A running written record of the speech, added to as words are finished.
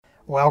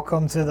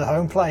Welcome to the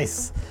home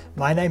place.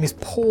 My name is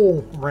Paul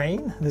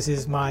Rain. This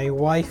is my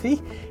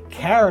wifey,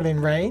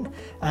 Carolyn Rain,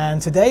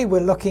 and today we're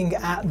looking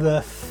at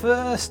the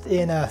first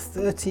in a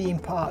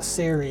 13-part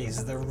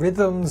series, The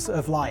Rhythms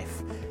of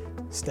Life.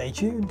 Stay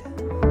tuned.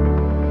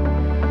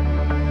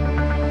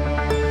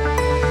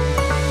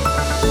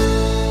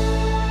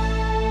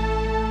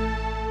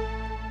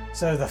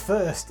 So the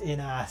first in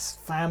our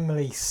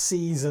family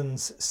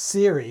seasons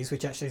series,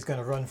 which actually is going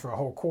to run for a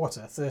whole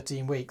quarter,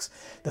 13 weeks.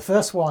 The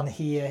first one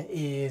here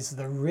is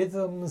The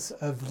Rhythms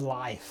of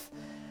Life.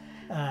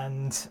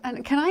 And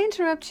can I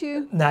interrupt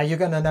you? Now you're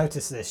going to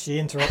notice this. She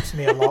interrupts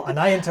me a lot and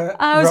I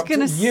interrupt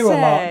you a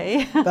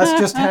lot. That's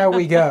just how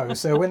we go.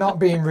 So we're not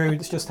being rude,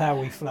 it's just how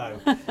we flow.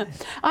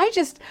 I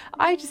just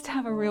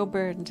have a real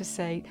burden to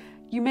say.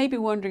 You may be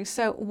wondering,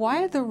 so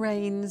why are the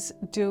Rains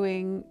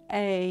doing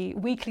a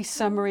weekly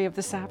summary of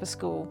the Sabbath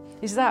School?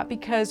 Is that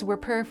because we're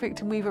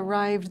perfect and we've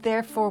arrived,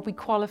 therefore we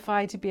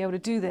qualify to be able to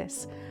do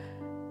this?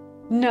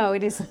 No,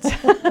 it isn't.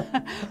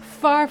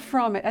 Far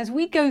from it. As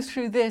we go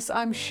through this,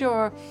 I'm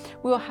sure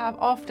we'll have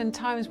often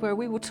times where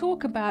we will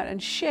talk about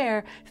and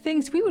share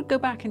things we would go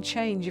back and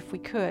change if we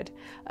could,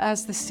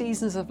 as the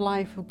seasons of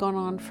life have gone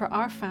on for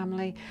our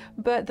family.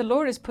 But the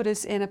Lord has put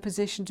us in a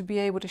position to be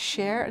able to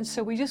share, and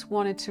so we just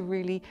wanted to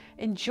really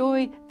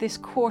enjoy this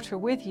quarter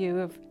with you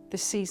of the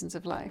seasons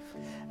of life.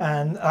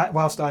 And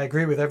whilst I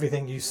agree with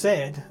everything you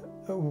said,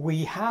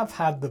 we have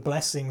had the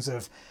blessings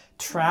of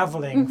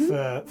traveling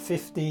for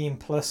 15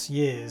 plus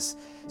years,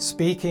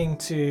 speaking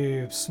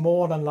to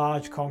small and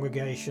large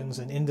congregations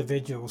and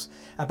individuals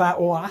about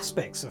all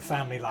aspects of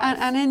family life.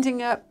 And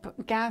ending up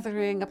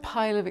gathering a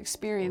pile of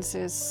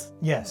experiences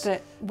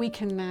that we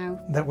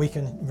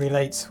can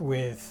relate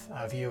with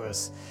our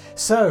viewers.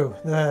 So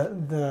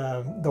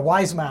the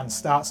wise man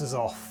starts us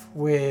off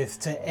with,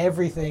 to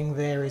everything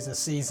there is a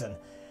season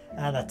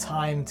and a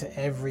time to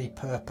every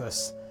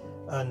purpose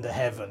under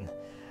heaven.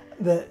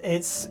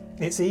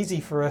 It's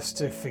easy for us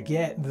to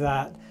forget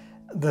that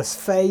the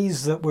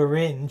phase that we're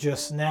in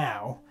just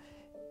now,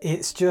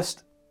 it's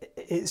just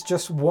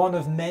one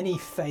of many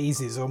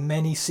phases or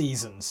many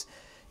seasons.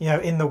 You know,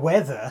 in the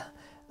weather,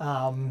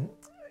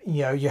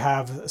 you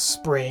have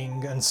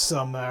spring and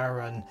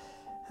summer, and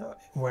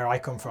where I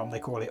come from they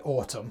call it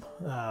autumn,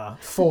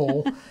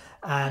 fall,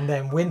 and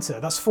then winter.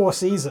 That's 4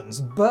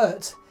 seasons.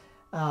 But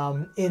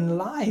in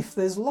life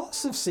there's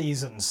lots of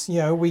seasons. You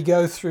know, we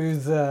go through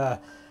the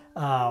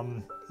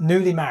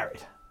newly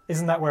married.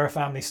 Isn't that where a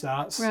family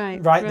starts?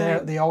 Right there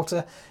at the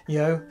altar. You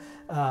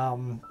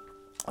know,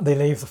 they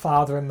leave the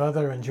father and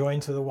mother and join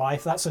to the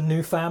wife. That's a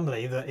new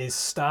family that is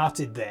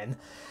started then.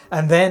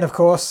 And then, of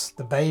course,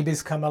 the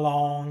babies come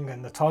along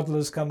and the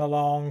toddlers come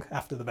along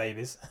after the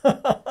babies.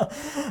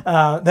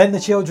 Then the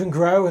children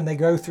grow and they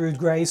go through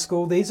grade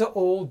school. These are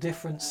all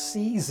different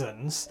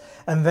seasons.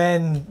 And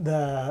then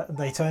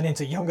they turn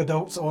into young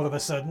adults all of a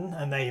sudden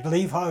and they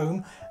leave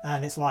home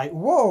and it's like,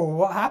 whoa,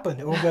 what happened?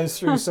 It all goes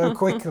through so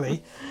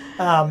quickly.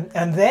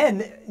 And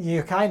then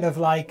you're kind of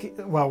like,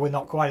 well, we're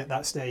not quite at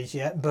that stage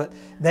yet, but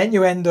then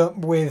you end up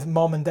with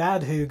mom and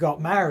dad who got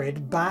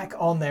married back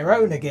on their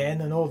own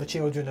again and all the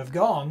children have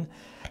gone.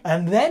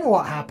 And then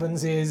what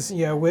happens is,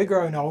 you know, we're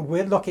growing old,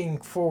 we're looking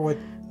forward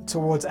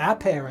towards our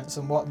parents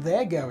and what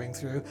they're going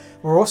through.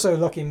 We're also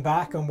looking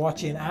back and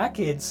watching our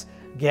kids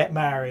get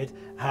married,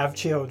 have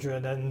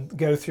children, and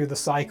go through the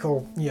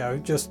cycle, you know,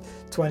 just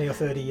 20 or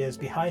 30 years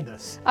behind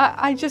us.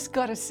 I just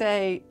got to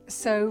say,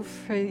 so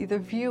for the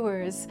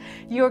viewers,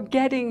 you're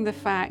getting the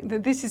fact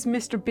that this is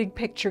Mr. Big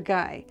Picture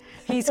guy.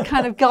 He's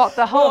kind of got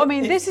the whole,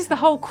 this is the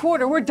whole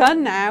quarter. We're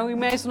done now. We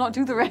may as well not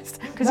do the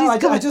rest.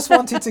 I just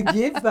wanted to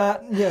give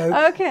that, you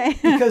know,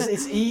 because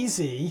it's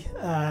easy.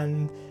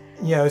 And,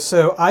 you know,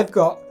 so I've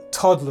got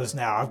toddlers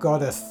now. I've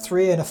got a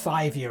 3 and a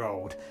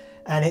 5-year-old.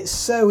 And it's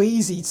so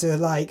easy to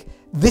like,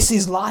 this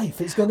is life.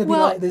 It's going to be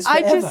like this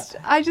forever.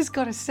 I just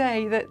got to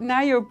say that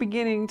now you're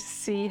beginning to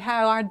see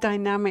how our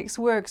dynamics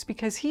works,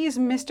 because he's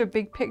Mr.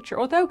 Big Picture.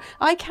 Although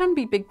I can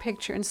be big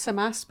picture in some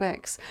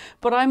aspects,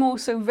 but I'm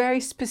also very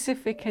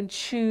specific and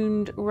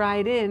tuned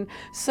right in.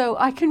 So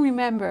I can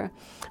remember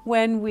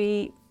when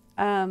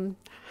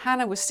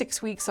Hannah was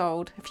 6 weeks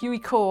old. If you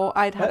recall,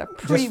 I'd had a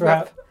pretty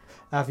rough... Just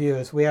for our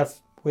viewers, we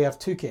have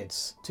 2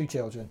 kids, 2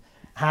 children.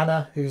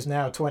 Hannah, who's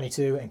now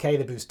 22, and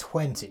Caleb, who's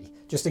 20,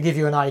 just to give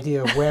you an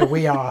idea of where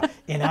we are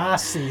in our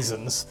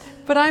seasons.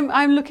 But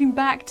I'm looking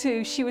back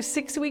to, she was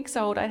 6 weeks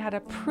old. I had a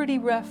pretty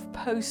rough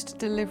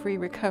post-delivery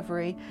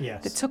recovery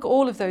that took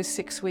all of those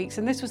 6 weeks.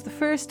 And this was the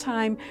first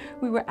time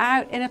we were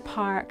out in a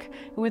park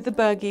with the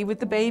buggy,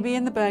 with the baby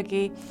in the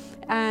buggy.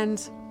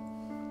 And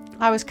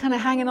I was kind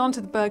of hanging on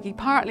to the buggy,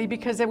 partly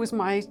because it was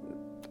my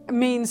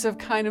means of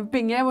kind of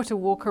being able to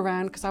walk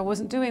around because I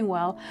wasn't doing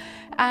well.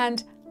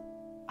 And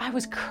I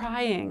was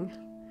crying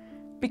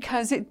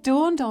because it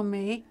dawned on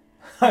me,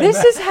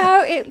 this is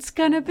how it's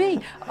going to be.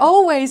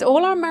 Always,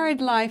 all our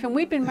married life, and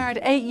we've been married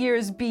 8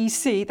 years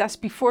BC, that's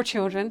before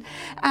children,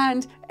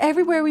 and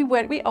everywhere we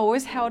went, we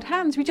always held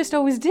hands. We just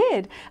always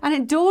did. And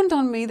it dawned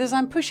on me that as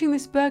I'm pushing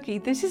this buggy,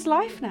 this is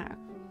life now.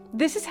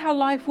 this is how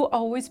life will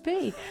always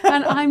be.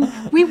 And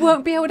we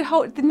won't be able to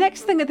hold, the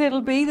next thing that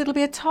there'll be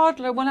a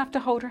toddler, we'll have to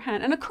hold her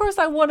hand. And of course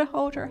I want to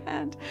hold her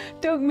hand.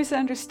 Don't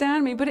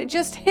misunderstand me, but it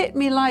just hit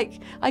me like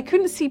I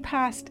couldn't see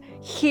past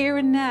here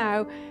and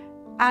now.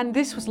 And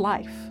this was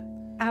life.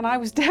 And I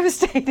was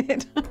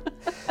devastated.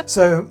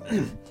 So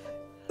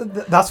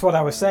that's what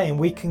I was saying.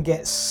 We can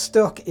get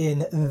stuck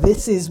in,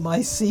 this is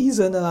my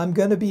season and I'm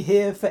going to be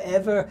here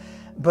forever.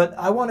 But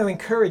I want to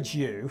encourage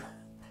you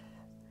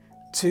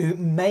to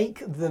make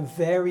the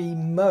very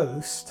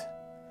most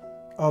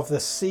of the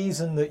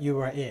season that you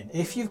are in.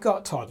 If you've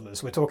got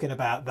toddlers, we're talking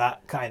about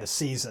that kind of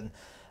season.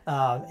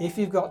 If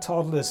you've got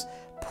toddlers,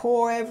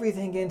 pour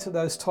everything into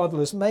those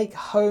toddlers. Make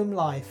home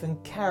life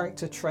and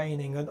character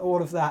training and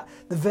all of that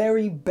the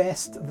very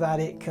best that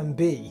it can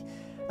be.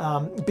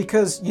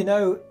 Because, you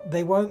know,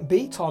 they won't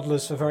be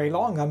toddlers for very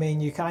long. I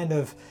mean,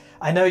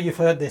 I know you've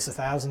heard this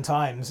 1,000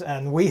 times,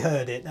 and we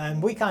heard it,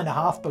 and we kind of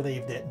half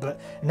believed it, but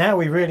now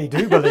we really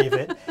do believe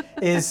it,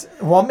 is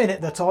 1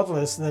 minute they're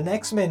toddlers, the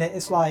next minute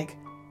it's like,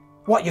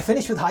 what, you're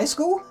finished with high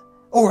school?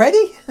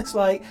 Already? It's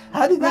like,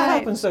 how did that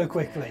happen so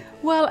quickly?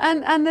 Well,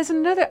 and there's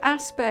another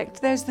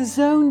aspect. There's the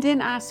zoned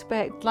in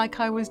aspect, like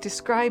I was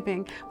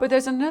describing, but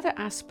there's another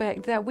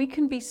aspect that we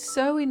can be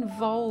so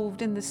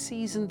involved in the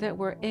season that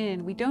we're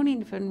in, we don't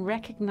even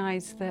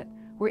recognize that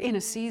we're in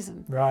a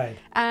season. Right.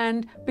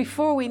 And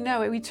before we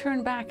know it, we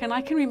turn back. And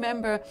I can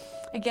remember,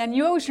 again,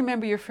 you always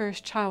remember your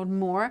first child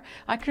more.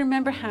 I can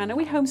remember Hannah.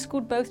 We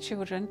homeschooled both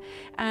children,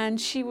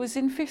 and she was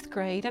in 5th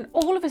grade. And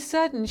all of a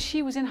sudden,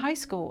 she was in high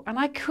school. And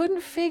I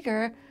couldn't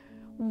figure,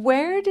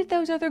 where did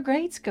those other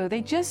grades go?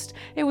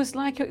 It was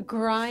like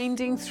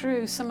grinding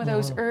through some of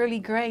those early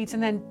grades,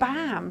 and then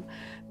bam,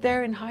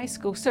 they're in high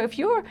school. So if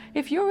you're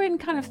in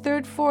kind of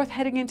 3rd, 4th,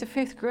 heading into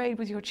 5th grade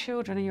with your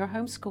children and you're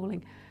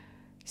homeschooling,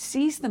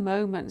 seize the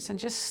moments and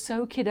just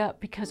soak it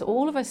up, because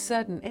all of a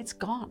sudden it's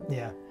gone.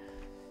 Yeah.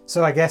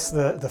 So I guess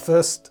the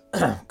first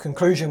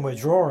conclusion we're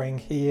drawing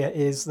here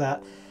is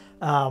that,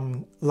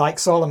 like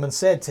Solomon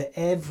said, to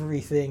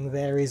everything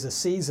there is a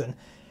season.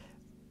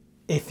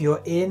 If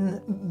you're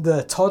in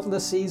the toddler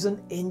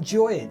season,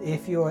 enjoy it.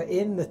 If you're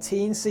in the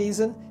teen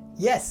season,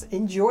 yes,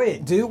 enjoy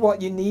it. Do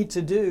what you need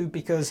to do,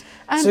 because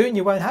soon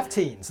you won't have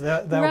teens.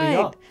 They'll be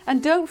gone.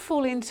 And don't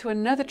fall into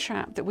another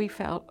trap that we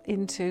fell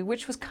into,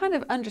 which was kind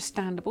of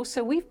understandable.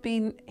 So we've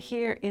been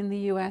here in the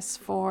US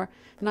for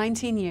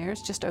 19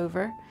 years, just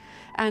over.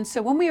 And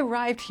so when we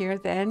arrived here,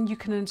 then you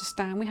can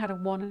understand we had a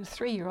 1 and a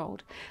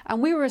 3-year-old,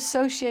 and we were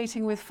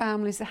associating with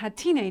families that had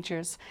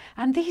teenagers,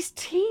 and these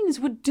teens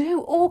would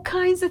do all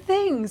kinds of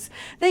things.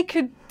 They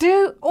could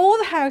do all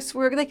the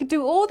housework, they could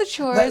do all the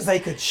chores.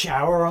 They could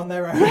shower on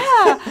their own.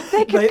 Yeah,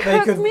 they could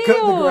cook meals.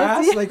 Cut the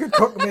grass, they could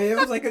cook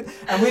meals,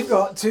 and we've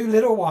got 2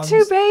 little ones.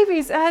 2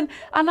 babies, and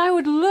I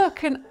would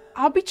look, and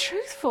I'll be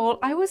truthful,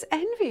 I was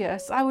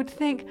envious. I would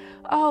think,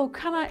 oh,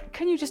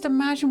 can you just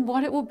imagine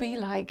what it will be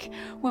like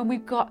when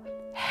we've got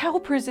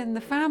helpers in the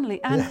family?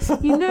 And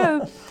you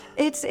know,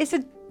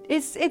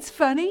 it's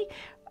funny,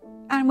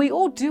 and we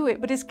all do it,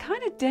 but it's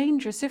kind of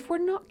dangerous. If we're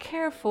not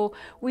careful,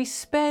 we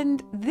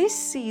spend this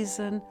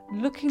season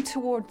looking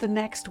toward the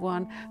next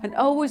one and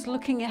always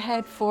looking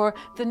ahead for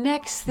the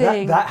next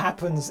thing. That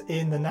happens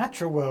in the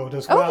natural world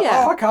as well. Oh,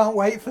 yeah. I can't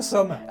wait for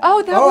summer.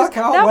 I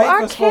can't wait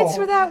our for kids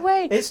were that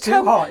way. It's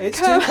too hot. It's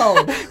too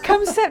cold.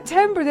 Come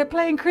September, they're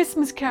playing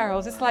Christmas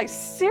carols. It's like,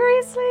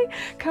 seriously?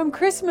 Come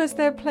Christmas,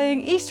 they're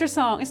playing Easter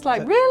song. It's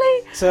like,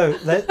 really? So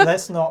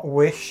let's not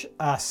wish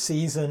our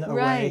season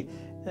away.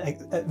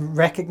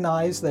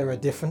 Recognize there are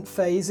different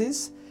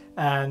phases,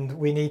 and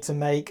we need to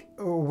make,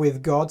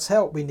 with God's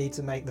help, we need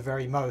to make the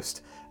very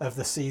most of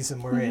the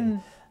season we're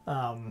in.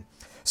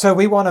 So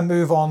we want to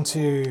move on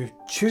to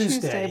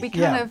Tuesday.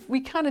 We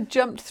kind of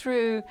jumped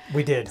through.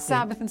 We did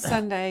Sabbath and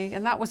Sunday,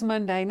 and that was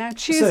Monday. Now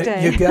Tuesday. So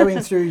you're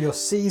going through your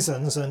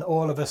seasons, and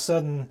all of a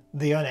sudden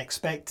the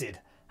unexpected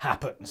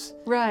happens.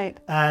 Right.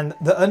 And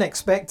the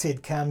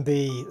unexpected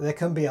there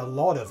can be a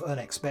lot of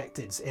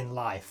unexpecteds in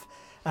life.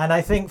 And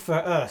I think for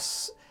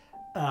us,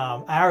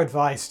 our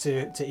advice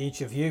to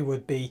each of you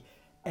would be,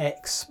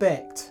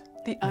 expect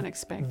the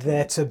unexpected.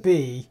 There to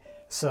be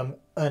some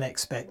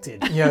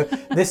unexpected. You know,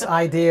 this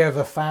idea of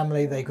a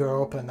family, they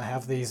grow up and they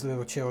have these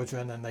little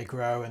children, and they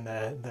grow, and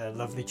they're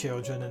lovely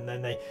children, and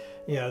then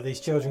these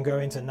children grow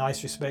into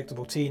nice,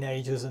 respectable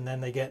teenagers, and then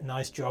they get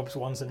nice jobs.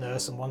 One's a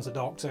nurse and one's a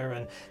doctor,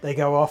 and they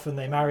go off and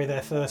they marry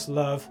their first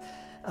love.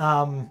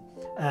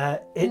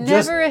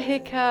 Never a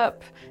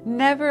hiccup,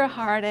 never a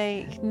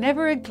heartache,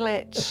 never a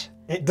glitch.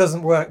 It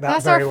doesn't work that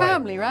That's very our way.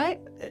 family,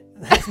 right?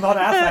 It's not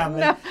our family.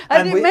 No,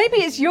 maybe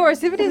it's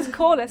yours. If it is,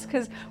 call us,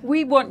 because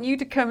we want you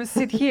to come and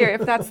sit here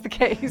if that's the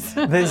case.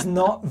 There's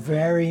not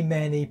very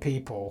many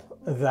people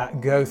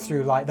that go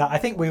through like that. I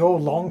think we all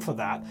long for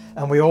that,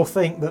 and we all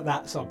think that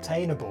that's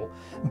obtainable.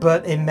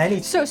 But in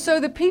many... So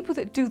the people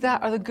that do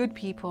that are the good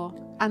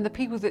people, and the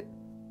people that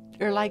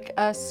are like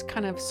us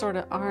kind of sort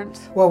of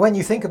aren't. Well, when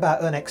you think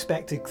about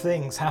unexpected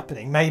things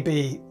happening,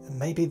 maybe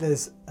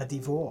there's a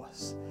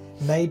divorce.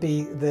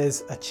 Maybe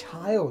there's a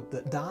child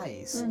that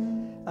dies.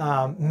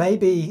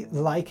 Maybe,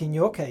 like in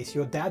your case,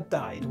 your dad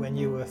died when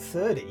you were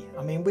 30.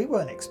 I mean, we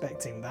weren't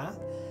expecting that.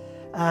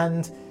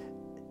 And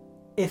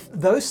if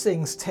those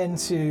things tend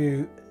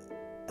to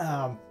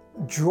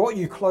draw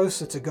you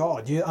closer to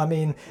God,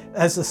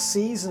 as the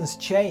seasons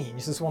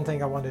change, there's one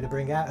thing I wanted to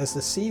bring out. As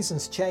the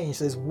seasons change,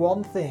 there's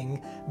one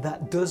thing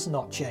that does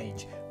not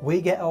change.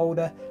 We get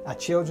older, our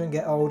children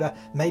get older,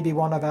 maybe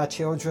one of our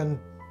children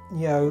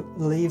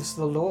leaves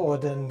the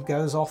Lord and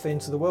goes off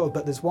into the world,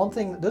 but there's one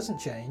thing that doesn't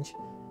change: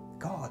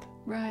 God.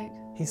 Right.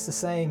 He's the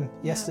same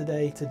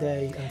yesterday,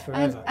 today, and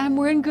forever. And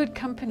we're in good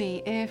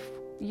company if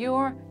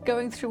you're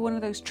going through one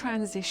of those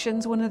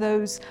transitions, one of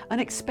those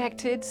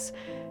unexpecteds.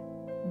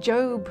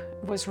 Job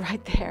was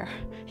right there.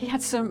 He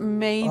had some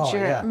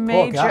major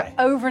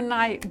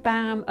overnight,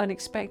 bam,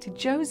 unexpected.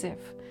 Joseph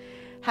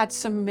had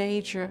some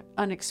major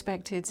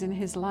unexpecteds in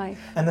his life.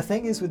 And the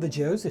thing is with the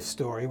Joseph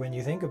story, when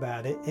you think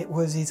about it, it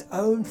was his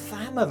own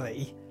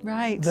family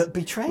that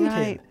betrayed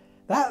him.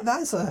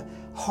 That's a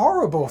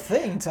horrible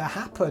thing to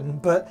happen,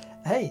 but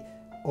hey,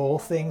 all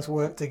things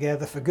work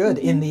together for good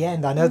in the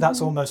end. I know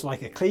that's almost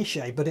like a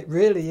cliche, but it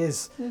really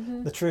is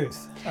the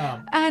truth.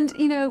 And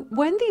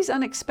when these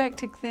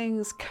unexpected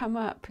things come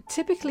up,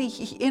 typically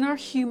in our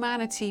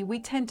humanity, we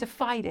tend to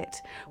fight it.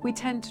 We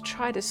tend to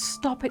try to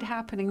stop it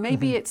happening.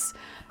 Maybe it's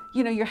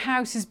your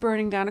house is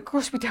burning down. Of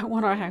course, we don't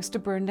want our house to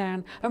burn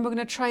down, and we're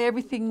going to try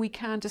everything we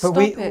can to stop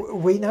it.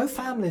 We know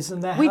families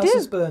and their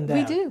houses burn down.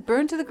 We do,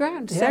 burn to the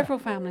ground, several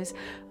families.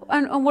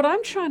 And what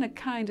I'm trying to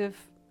kind of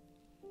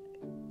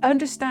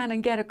understand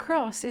and get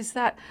across is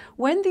that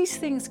when these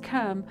things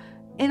come,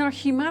 in our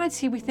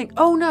humanity, we think,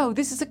 oh no,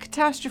 this is a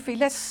catastrophe.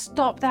 Let's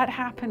stop that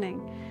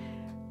happening.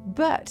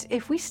 But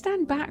if we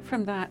stand back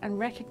from that and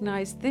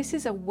recognize this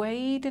is a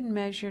weighed and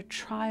measured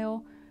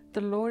trial,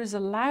 the Lord is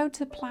allowed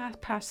to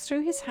pass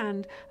through his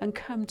hand and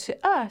come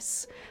to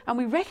us, and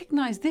we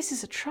recognize this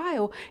is a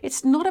trial,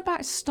 it's not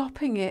about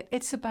stopping it,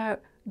 it's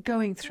about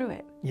going through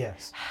it.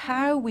 Yes.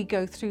 How we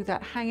go through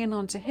that, hanging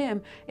on to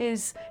him,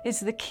 is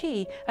the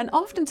key. And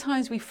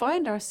oftentimes we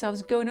find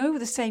ourselves going over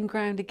the same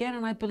ground again,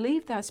 and I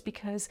believe that's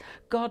because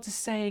God is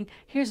saying,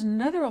 here's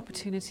another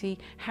opportunity.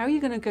 How are you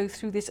going to go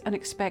through this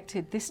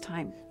unexpected this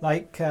time?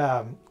 Like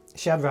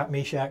Shadrach,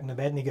 Meshach, and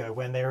Abednego,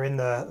 when they were in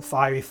the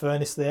fiery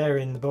furnace there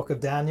in the book of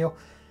Daniel,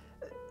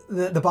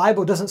 the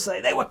Bible doesn't say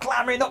they were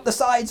clambering up the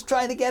sides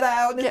trying to get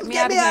out. Get me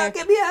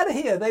out of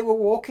here. They were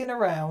walking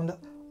around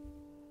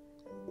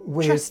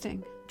with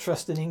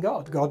trusting in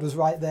God. God was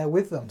right there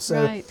with them.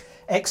 So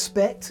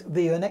expect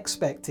the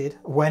unexpected.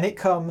 When it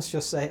comes,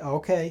 just say,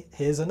 okay,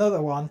 here's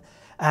another one.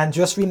 And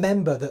just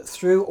remember that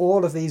through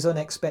all of these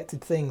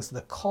unexpected things,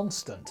 the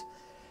constant,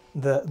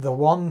 the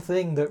one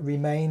thing that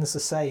remains the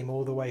same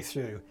all the way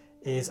through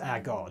is our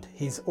God.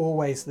 He's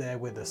always there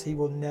with us. He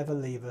will never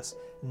leave us,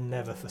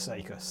 never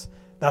forsake us.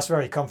 That's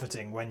very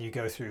comforting when you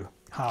go through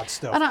hard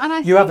stuff.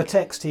 And you have a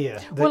text here.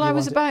 Well, I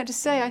was about to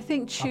say, I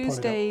think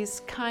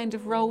Tuesdays kind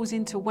of rolls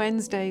into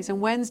Wednesdays,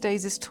 and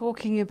Wednesdays is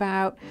talking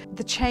about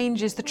the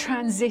changes, the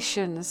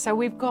transitions. So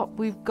we've got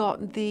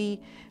the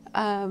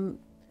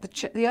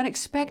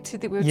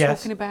unexpected that we were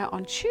talking about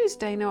on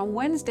Tuesday. Now on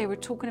Wednesday we're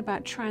talking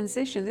about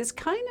transitions. It's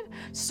kind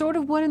of sort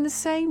of one and the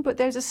same, but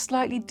there's a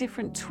slightly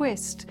different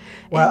twist.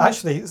 Well,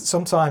 actually,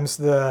 sometimes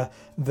the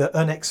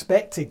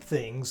unexpected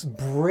things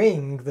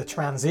bring the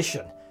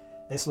transition.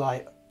 It's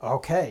like,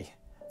 okay,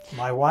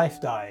 my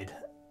wife died.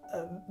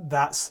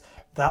 That's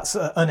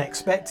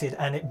unexpected,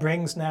 and it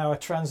brings now a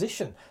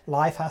transition.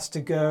 Life has to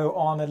go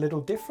on a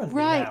little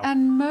differently now.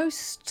 And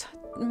most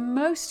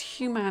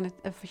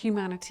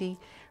humanity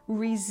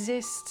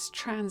resists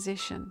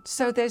transition.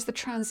 So there's the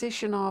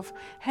transition of,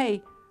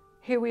 hey,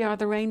 here we are,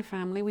 the Rain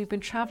family. We've been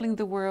traveling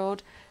the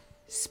world,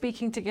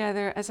 speaking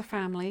together as a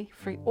family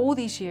for all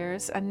these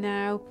years, and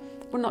now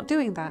we're not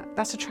doing that.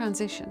 That's a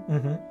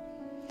transition.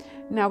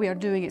 Now we are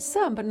doing it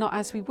some, but not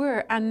as we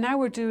were. And now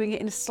we're doing it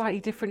in a slightly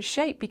different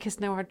shape because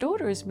now our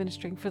daughter is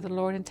ministering for the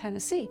Lord in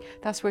Tennessee.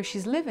 That's where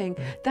she's living.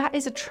 That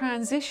is a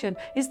transition.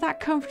 Is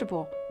that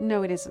comfortable?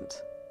 No, it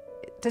isn't.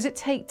 Does it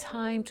take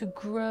time to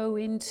grow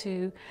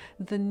into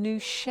the new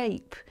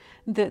shape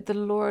that the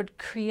Lord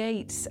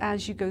creates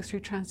as you go through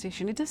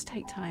transition? It does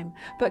take time.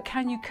 But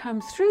can you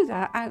come through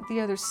that out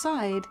the other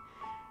side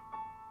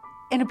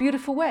in a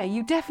beautiful way?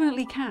 You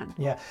definitely can.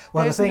 Yeah.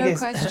 Well, there's the thing no is,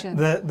 question.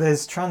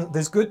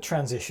 there's good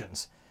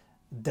transitions.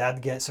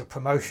 Dad gets a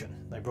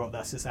promotion. They brought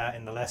this out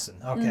in the lesson.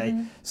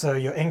 Okay, so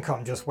your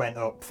income just went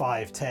up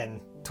 5,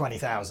 10,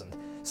 20,000.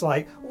 It's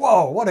like,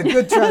 whoa, what a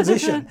good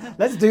transition.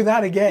 Let's do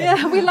that again.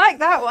 Yeah, we like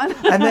that one.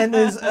 And then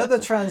there's other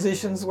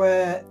transitions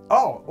where,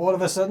 all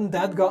of a sudden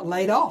Dad got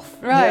laid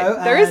off.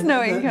 Right, there is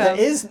no income. There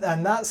is,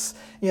 and that's,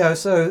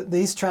 so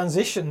these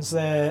transitions,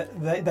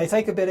 they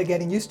take a bit of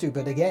getting used to,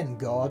 but again,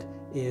 God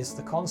is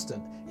the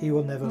constant. He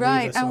will never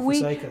Right, leave us or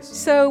forsake us.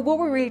 So what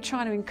we're really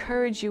trying to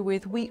encourage you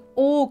with, we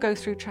all go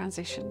through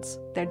transitions.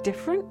 They're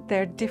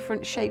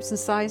different shapes and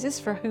sizes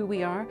for who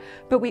we are,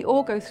 but we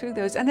all go through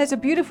those. And there's a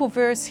beautiful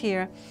verse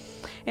here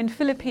in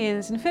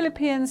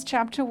Philippians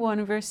chapter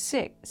 1, verse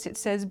 6. It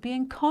says,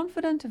 being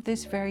confident of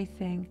this very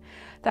thing,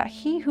 that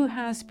he who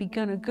has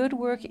begun a good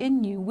work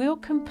in you will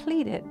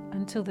complete it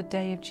until the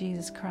day of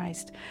Jesus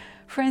Christ.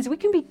 Friends, we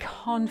can be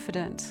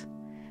confident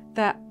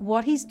that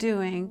what he's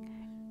doing,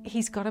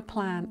 he's got a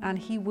plan and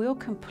he will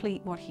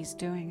complete what he's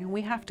doing. And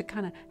we have to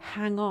kind of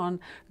hang on,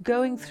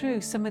 going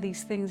through some of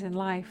these things in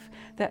life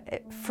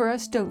that for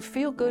us don't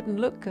feel good and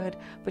look good,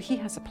 but he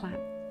has a plan.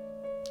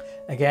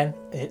 Again,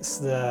 it's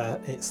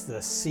the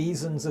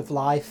seasons of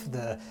life,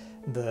 the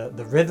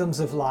rhythms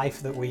of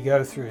life that we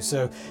go through.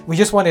 So we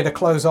just wanted to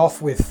close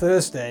off with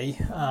Thursday,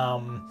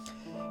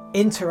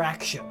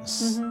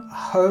 interactions,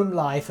 home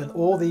life, and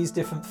all these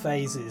different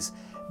phases.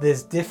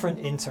 There's different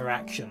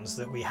interactions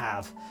that we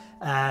have,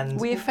 and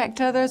we affect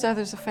others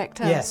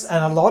affect us. Yes,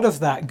 and a lot of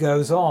that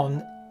goes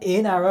on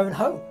in our own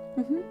home.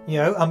 You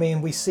know, I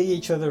mean, we see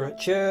each other at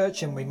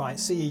church, and we might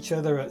see each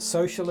other at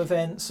social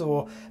events,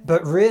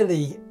 but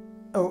really,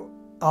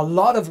 a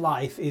lot of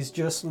life is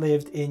just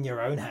lived in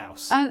your own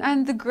house.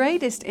 And the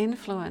greatest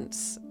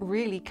influence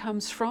really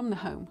comes from the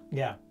home.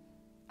 Yeah.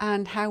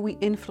 And how we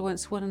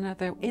influence one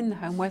another in the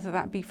home, whether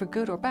that be for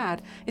good or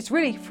bad. It's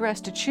really for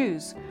us to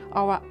choose.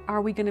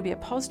 Are we going to be a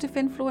positive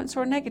influence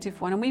or a negative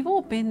one? And we've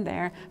all been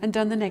there and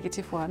done the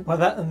negative one. Well,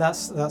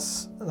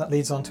 that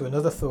leads on to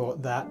another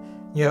thought, that,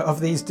 you know, of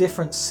these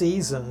different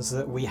seasons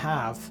that we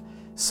have,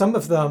 some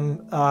of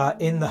them are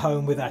in the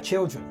home with our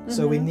children.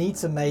 So we need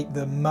to make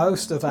the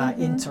most of our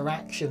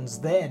interactions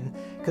then,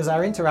 because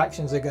our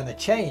interactions are going to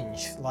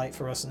change. Like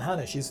for us and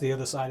Hannah, she's the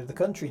other side of the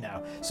country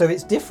now. So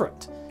it's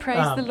different.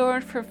 Praise the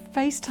Lord for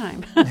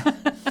FaceTime.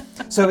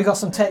 So we got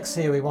some texts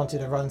here we wanted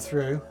to run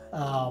through.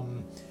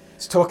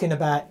 It's talking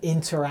about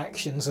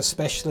interactions,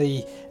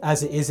 especially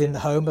as it is in the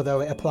home,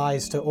 although it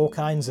applies to all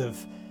kinds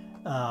of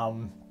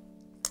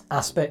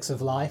aspects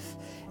of life.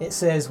 It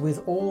says,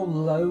 with all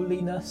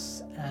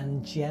lowliness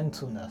and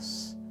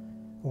gentleness,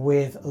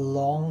 with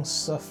long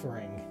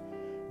suffering,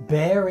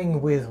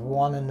 bearing with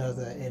one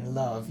another in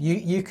love.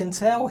 You can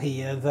tell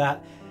here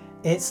that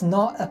it's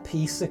not a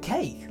piece of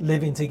cake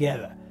living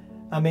together.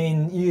 I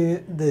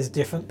mean, there's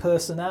different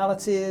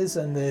personalities,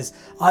 and there's,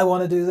 I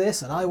want to do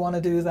this and I want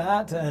to do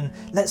that, and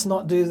let's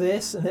not do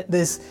this, and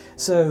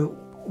so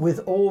with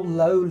all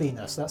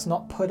lowliness, that's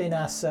not putting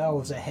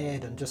ourselves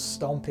ahead and just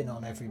stomping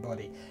on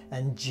everybody,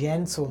 and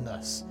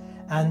gentleness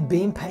and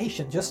being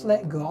patient. Just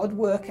let God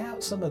work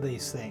out some of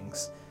these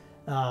things.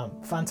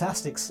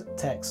 Fantastic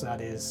text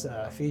that is,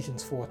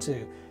 Ephesians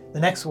 4:2. The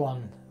next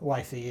one,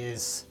 wifey,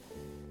 is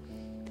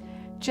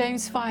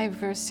James 5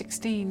 verse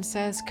 16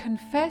 says,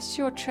 confess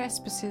your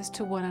trespasses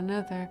to one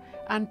another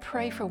and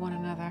pray for one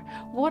another.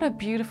 What a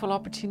beautiful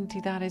opportunity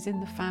that is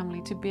in the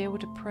family, to be able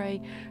to pray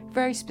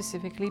very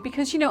specifically,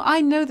 because, you know,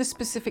 I know the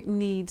specific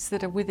needs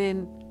that are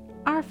within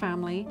our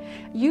family.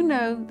 You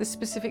know the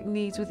specific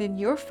needs within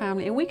your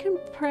family, and we can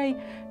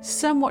pray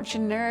somewhat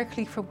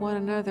generically for one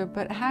another,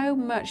 but how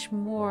much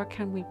more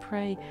can we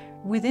pray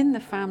within the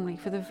family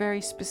for the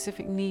very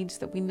specific needs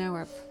that we know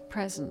are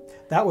present?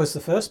 That was the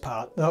first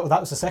part. No, that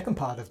was the second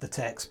part of the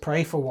text.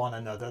 Pray for one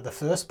another. The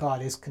first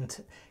part is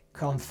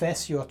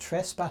confess your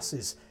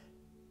trespasses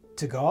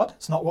to God.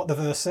 It's not what the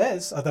verse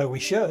says, although we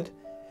should.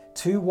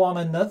 To one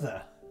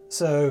another.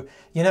 So,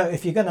 you know,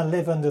 if you're going to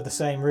live under the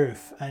same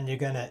roof and you're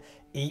going to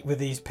eat with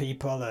these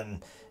people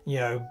and, you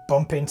know,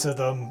 bump into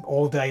them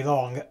all day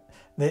long,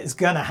 it's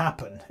going to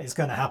happen. It's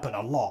going to happen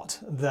a lot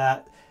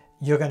that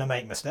you're going to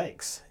make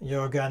mistakes.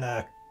 You're going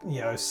to, you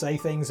know, say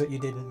things that you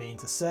didn't mean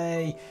to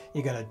say.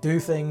 You're going to do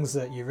things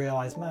that you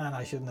realize, man,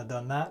 I shouldn't have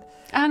done that.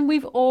 And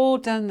we've all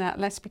done that,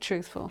 let's be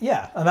truthful.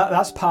 Yeah, and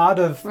that's part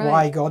of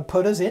why God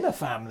put us in a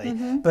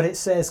family. But it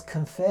says,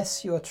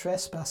 confess your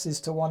trespasses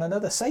to one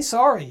another. Say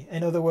sorry,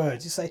 in other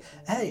words. You say,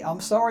 hey,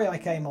 I'm sorry I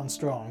came on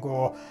strong,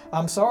 or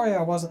I'm sorry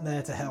I wasn't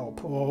there to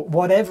help, or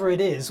whatever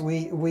it is.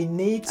 We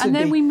need to And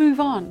then we move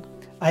on.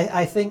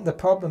 I think the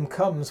problem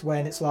comes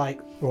when it's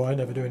like, well, I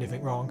never do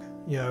anything wrong.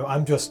 You know,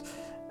 I'm just,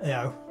 you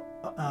know,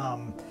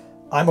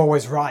 I'm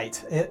always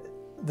right.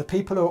 The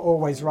people who are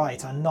always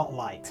right are not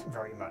liked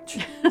very much.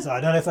 So I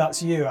don't know if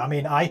that's you. I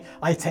mean,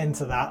 I tend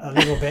to that a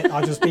little bit.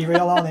 I'll just be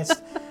real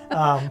honest.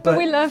 But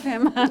we love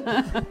him.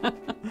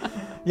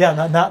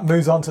 Yeah, and that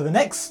moves on to the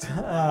next.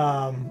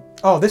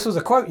 This was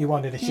a quote you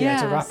wanted to share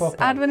to wrap up on.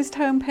 Adventist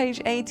Home,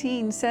 page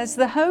 18 says,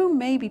 the home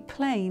may be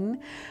plain,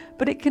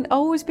 but it can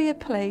always be a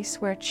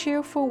place where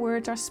cheerful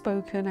words are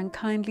spoken and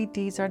kindly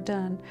deeds are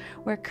done,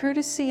 where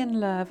courtesy and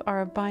love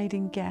are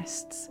abiding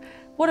guests.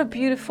 What a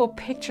beautiful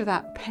picture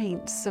that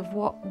paints of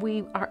what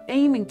we are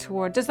aiming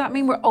toward. Does that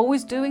mean we're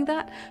always doing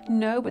that?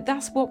 No, but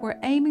that's what we're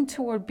aiming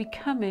toward,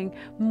 becoming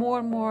more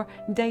and more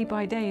day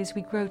by day as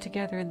we grow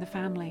together in the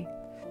family.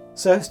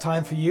 So it's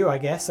time for you, I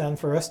guess, and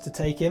for us to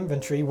take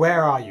inventory.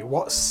 Where are you?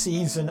 What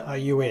season are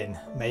you in?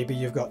 Maybe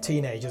you've got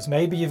teenagers.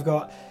 Maybe you've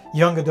got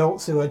young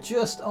adults who are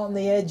just on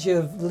the edge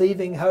of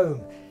leaving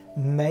home.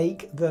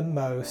 Make the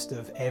most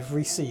of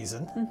every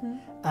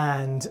season,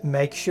 and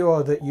make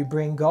sure that you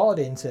bring God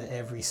into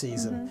every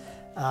season.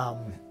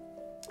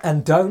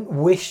 And don't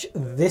wish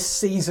this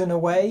season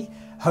away,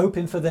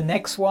 hoping for the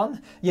next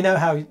one. You know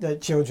how the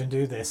children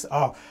do this.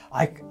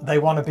 They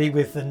want to be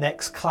with the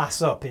next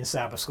class up in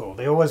Sabbath school.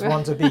 They always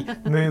want to be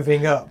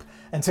moving up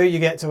until you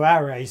get to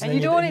our age.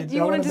 And you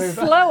want to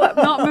slow up,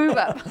 not move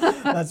up.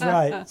 That's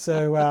right.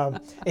 So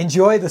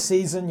enjoy the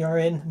season you're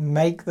in.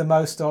 Make the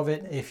most of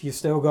it. If you've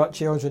still got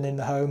children in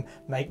the home,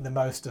 make the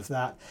most of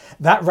that.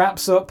 That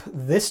wraps up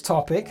this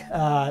topic.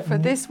 For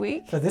this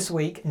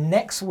week.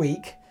 Next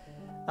week,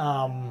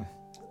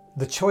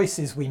 the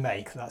choices we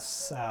make.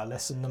 That's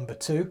lesson number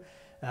 2.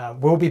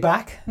 We'll be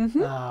back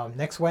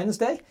next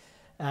Wednesday,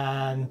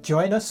 and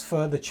join us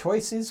for the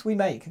choices we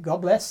make.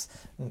 God bless,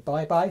 and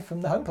bye-bye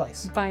from the home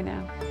place. Bye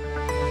now.